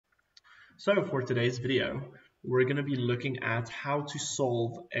So for today's video, we're going to be looking at how to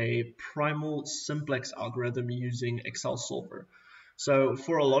solve a Primal Simplex algorithm using Excel Solver. So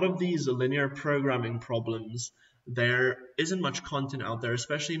for a lot of these linear programming problems, there isn't much content out there,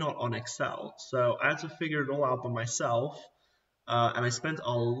 especially not on Excel. So I had to figure it all out by myself, and I spent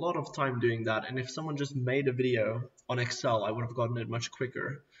a lot of time doing that. And if someone just made a video on Excel, I would have gotten it much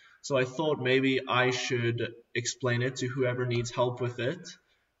quicker. So I thought maybe I should explain it to whoever needs help with it.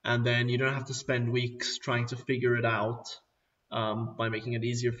 And then you don't have to spend weeks trying to figure it out by making it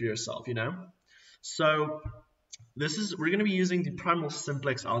easier for yourself, you know? So we're going to be using the Primal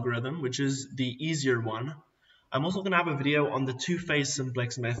Simplex algorithm, which is the easier one. I'm also going to have a video on the two-phase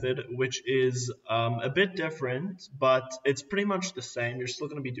simplex method, which is a bit different, but it's pretty much the same. You're still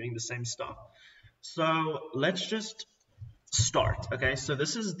going to be doing the same stuff. So let's just start, okay? So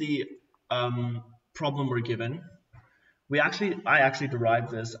this is the problem we're given. I actually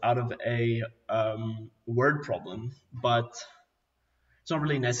derived this out of a word problem, but it's not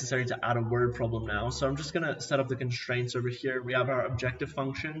really necessary to add a word problem now. So I'm just going to set up the constraints over here. We have our objective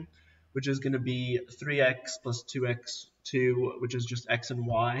function, which is going to be 3x plus 2x2, which is just x and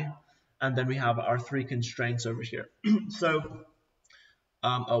y. And then we have our three constraints over here. So,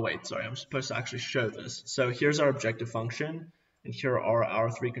 oh wait, sorry, I'm supposed to actually show this. So here's our objective function, and here are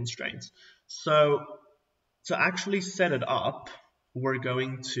our three constraints. So to actually set it up, we're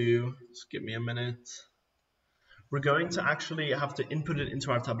going to, just give me a minute. We're going to actually have to input it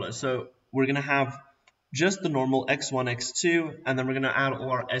into our tableau. So we're going to have just the normal x1, x2, and then we're going to add all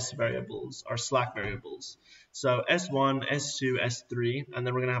our s variables, our slack variables. So s1, s2, s3, and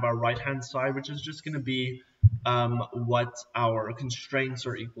then we're going to have our right-hand side, which is just going to be what our constraints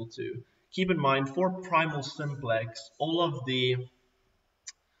are equal to. Keep in mind, for Primal Simplex, all of the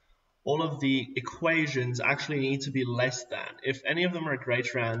equations actually need to be less than. If any of them are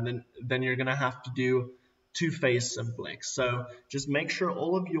greater than, then you're going to have to do two-phase simplex. So just make sure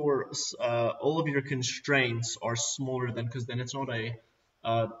all of your constraints are smaller than, because then it's not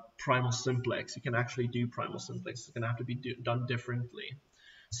a primal simplex. You can actually do primal simplex. It's going to have to be done differently.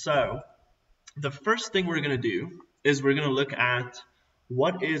 So the first thing we're going to do is we're going to look at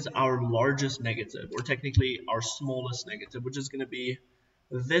what is our largest negative, or technically our smallest negative, which is going to be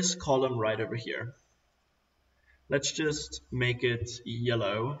this column right over here. Let's just make it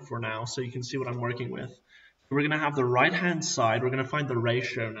yellow for now so you can see what I'm working with. We're going to have the right-hand side. We're going to find the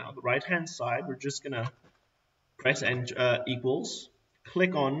ratio now. The right-hand side, we're just going to press equals,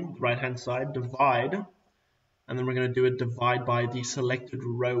 click on the right-hand side, divide, and then we're going to do a divide by the selected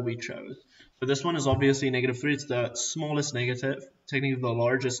row we chose. So this one is obviously -3. It's the smallest negative, technically the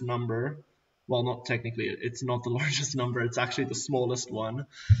largest number. Well, not technically, it's not the largest number, it's actually the smallest one.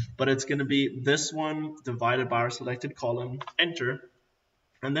 But it's going to be this one divided by our selected column, enter,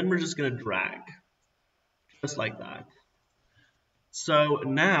 and then we're just going to drag, just like that. So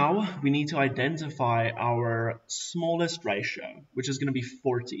now we need to identify our smallest ratio, which is going to be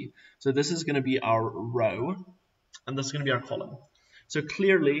 40. So this is going to be our row, and this is going to be our column. So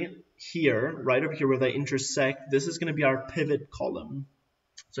clearly here, right over here where they intersect, this is going to be our pivot column.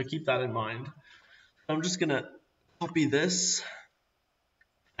 So keep that in mind. I'm just going to copy this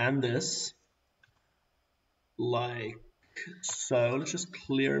and this like so. Let's just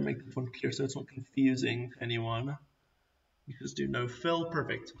make this one clear so it's not confusing to anyone. You just do no fill.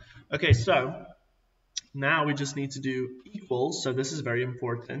 Perfect. Okay, so now we just need to do equals. So this is very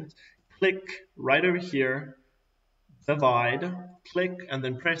important. Click right over here, divide, click, and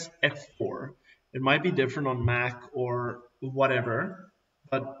then press F4. It might be different on Mac or whatever.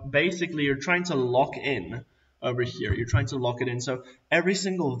 But basically, you're trying to lock in over here. You're trying to lock it in. So every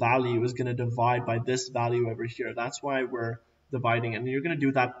single value is going to divide by this value over here. That's why we're dividing. And you're going to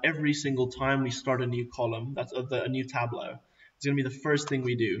do that every single time we start a new column. That's a new tableau. It's going to be the first thing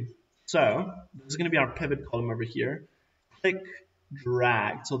we do. So this is going to be our pivot column over here. Click,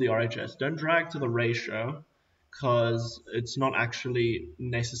 drag till the RHS. Don't drag to the ratio, because it's not actually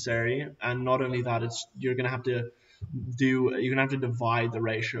necessary. And not only that, you're going to have to divide the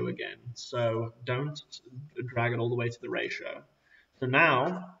ratio again. So don't drag it all the way to the ratio. So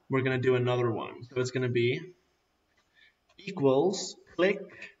now we're going to do another one. So it's going to be equals, click,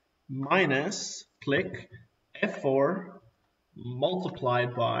 minus, click, F4,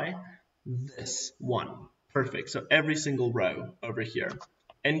 multiplied by this one. Perfect. So every single row over here.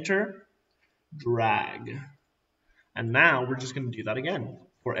 Enter, drag. And now we're just going to do that again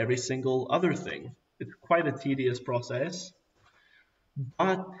for every single other thing. It's quite a tedious process,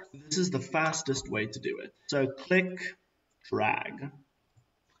 but this is the fastest way to do it. So click, drag.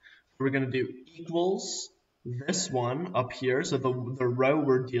 We're going to do equals, this one up here, so the row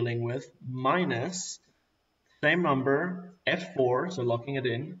we're dealing with, minus same number, F4, so locking it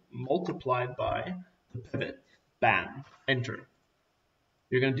in, multiplied by the pivot. Bam, enter.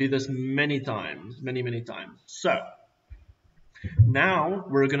 You're going to do this many times, many times. So now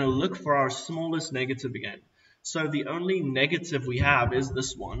we're going to look for our smallest negative again. So the only negative we have is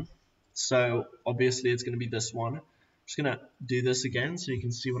this one. So obviously it's going to be this one. I'm just going to do this again so you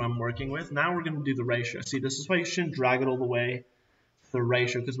can see what I'm working with. Now we're going to do the ratio. See, this is why you shouldn't drag it all the way to the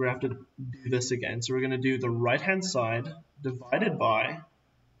ratio, because we have to do this again. So we're going to do the right-hand side divided by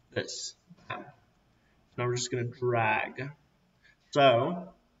this. Now we're just going to drag. So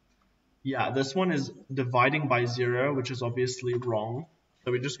yeah, this one is dividing by 0, which is obviously wrong.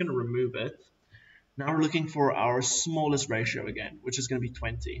 So we're just going to remove it. Now we're looking for our smallest ratio again, which is going to be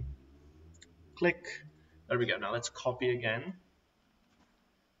 20. Click. There we go. Now let's copy again.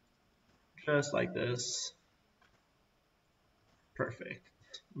 Just like this. Perfect.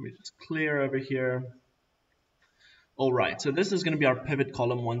 Let me just clear over here. All right, so this is going to be our pivot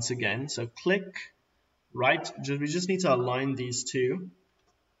column once again. So click, right, we just need to align these two.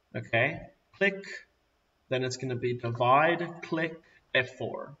 Okay, click, then it's going to be divide, click,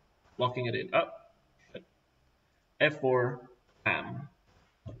 F4, locking it in. Oh, F4, bam.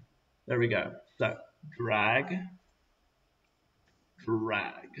 There we go. So drag,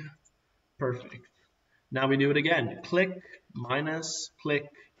 drag. Perfect. Now we do it again. Click, minus, click,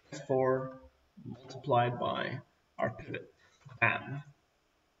 F4, multiplied by our pivot. Bam.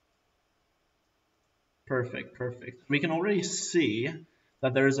 Perfect, perfect. We can already see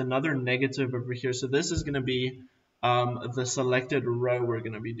that there is another negative over here. So this is going to be the selected row we're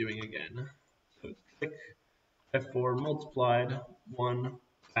going to be doing again. So click, F4, multiplied, 1,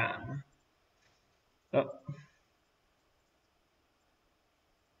 bam. Oh.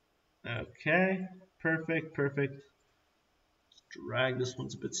 Okay, perfect, perfect. Just drag, this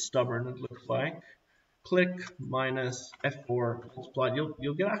one's a bit stubborn, it looks like. Click, minus, F4, multiplied.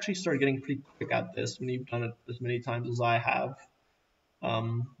 You'll actually start getting pretty quick at this when you've done it as many times as I have.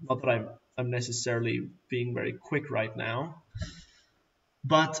 Not that I'm necessarily being very quick right now.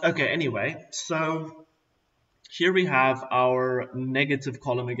 But okay, anyway, so here we have our negative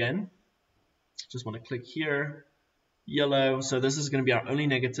column again. Just want to click here, yellow. So this is going to be our only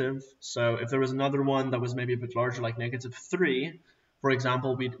negative. So if there was another one that was maybe a bit larger, like -3, for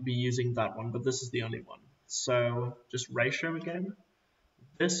example, we'd be using that one, but this is the only one. So just ratio again.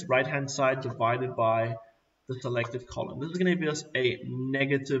 This right-hand side divided by the selected column. This is going to give us a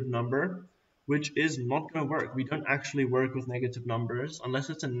negative number, which is not going to work. We don't actually work with negative numbers unless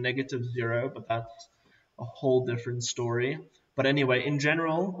it's a -0, but that's a whole different story. But anyway, in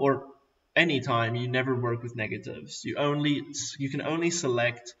general, or anytime, you never work with negatives. You can only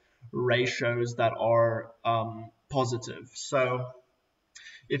select ratios that are positive. So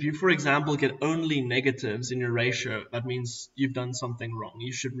if you, for example, get only negatives in your ratio, that means you've done something wrong.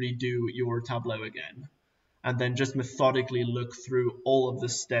 You should redo your Tableau again, and then just methodically look through all of the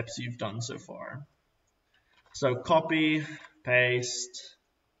steps you've done so far. So copy, paste,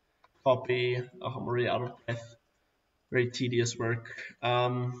 copy. Oh, I'm already out of breath. Very tedious work.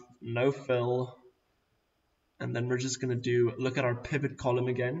 No fill. And then we're just going to look at our pivot column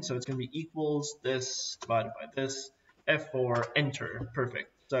again. So it's going to be equals this divided by this, F4, enter.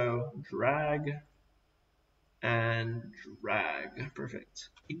 Perfect. So drag and drag. Perfect.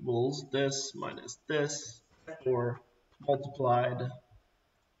 Equals this minus this, F4, multiplied,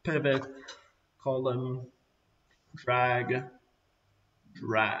 pivot, column, drag,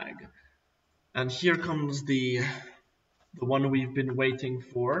 drag. And here comes the one we've been waiting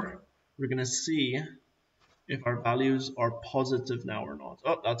for. We're going to see if our values are positive now or not.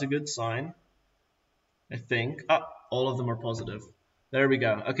 Oh, that's a good sign, I think. Oh, all of them are positive. There we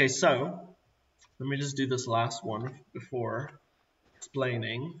go. Okay, so let me just do this last one before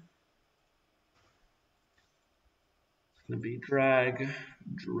explaining. It's going to be drag,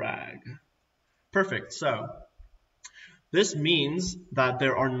 drag. Perfect. So this means that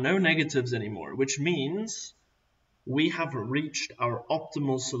there are no negatives anymore, which means we have reached our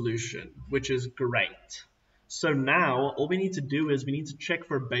optimal solution, which is great. So now all we need to do is we need to check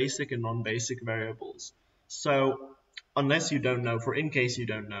for basic and non-basic variables. So unless you don't know, in case you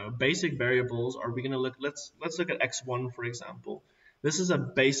don't know, basic variables are we going to look, let's look at x1 for example. This is a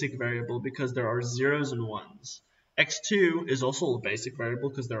basic variable because there are zeros and ones. X2 is also a basic variable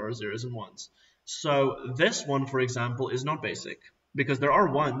because there are zeros and ones. So this one, for example, is not basic because there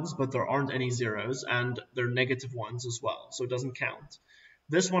are ones, but there aren't any zeros, and there are negative ones as well, so it doesn't count.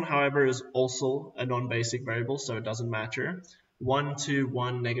 This one, however, is also a non-basic variable, so it doesn't matter. 1, 2,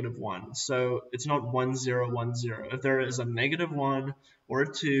 1, negative 1. So it's not 1, 0, 1, 0. If there is a negative 1 or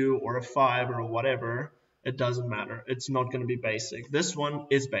a 2 or a 5 or whatever, it doesn't matter. It's not going to be basic. This one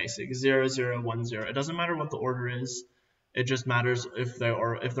is basic, 0, 0, 1, 0. It doesn't matter what the order is. It just matters if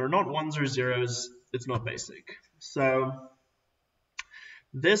they're not ones or zeros, it's not basic. So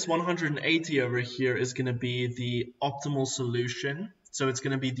this 180 over here is going to be the optimal solution. So it's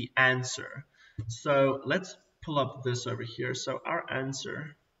going to be the answer. So let's pull up this over here. So our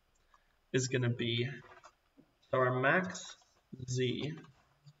answer is going to be, so our max z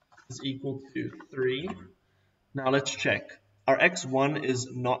is equal to 3. Now let's check. Our x1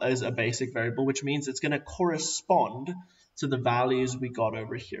 is a basic variable, which means it's going to correspond to the values we got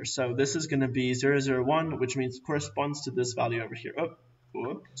over here. So this is going to be 0, 0, 1, which means it corresponds to this value over here. Oh,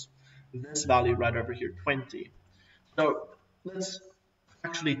 whoops. This value right over here, 20. So let's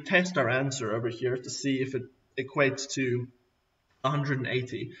actually test our answer over here to see if it equates to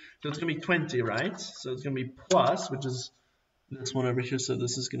 180. So it's going to be 20, right? So it's going to be plus, which is this one over here. So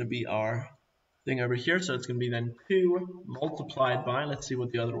this is going to be our thing over here. So it's going to be then 2 multiplied by, let's see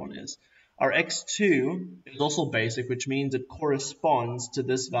what the other one is. Our x2 is also basic, which means it corresponds to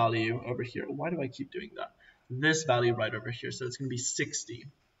this value over here. Why do I keep doing that? This value right over here. So it's going to be 60.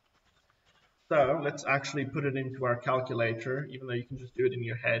 So let's actually put it into our calculator, even though you can just do it in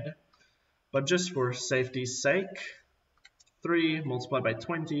your head. But just for safety's sake, 3 multiplied by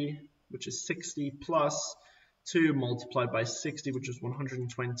 20, which is 60, plus 2 multiplied by 60, which is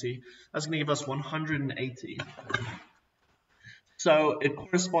 120. That's going to give us 180. So it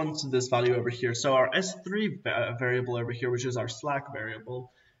corresponds to this value over here. So our S3 variable over here, which is our slack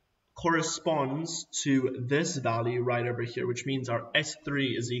variable, corresponds to this value right over here, which means our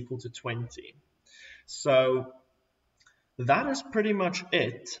S3 is equal to 20. So that is pretty much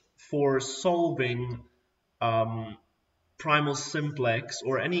it for solving Primal Simplex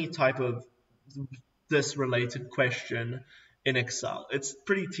or any type of this related question in Excel. It's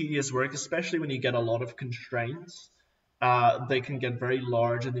pretty tedious work, especially when you get a lot of constraints. They can get very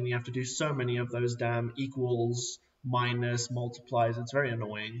large, and then you have to do so many of those damn equals, minus, multiplies. It's very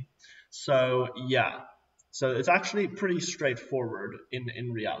annoying. So yeah, so it's actually pretty straightforward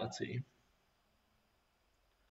in reality.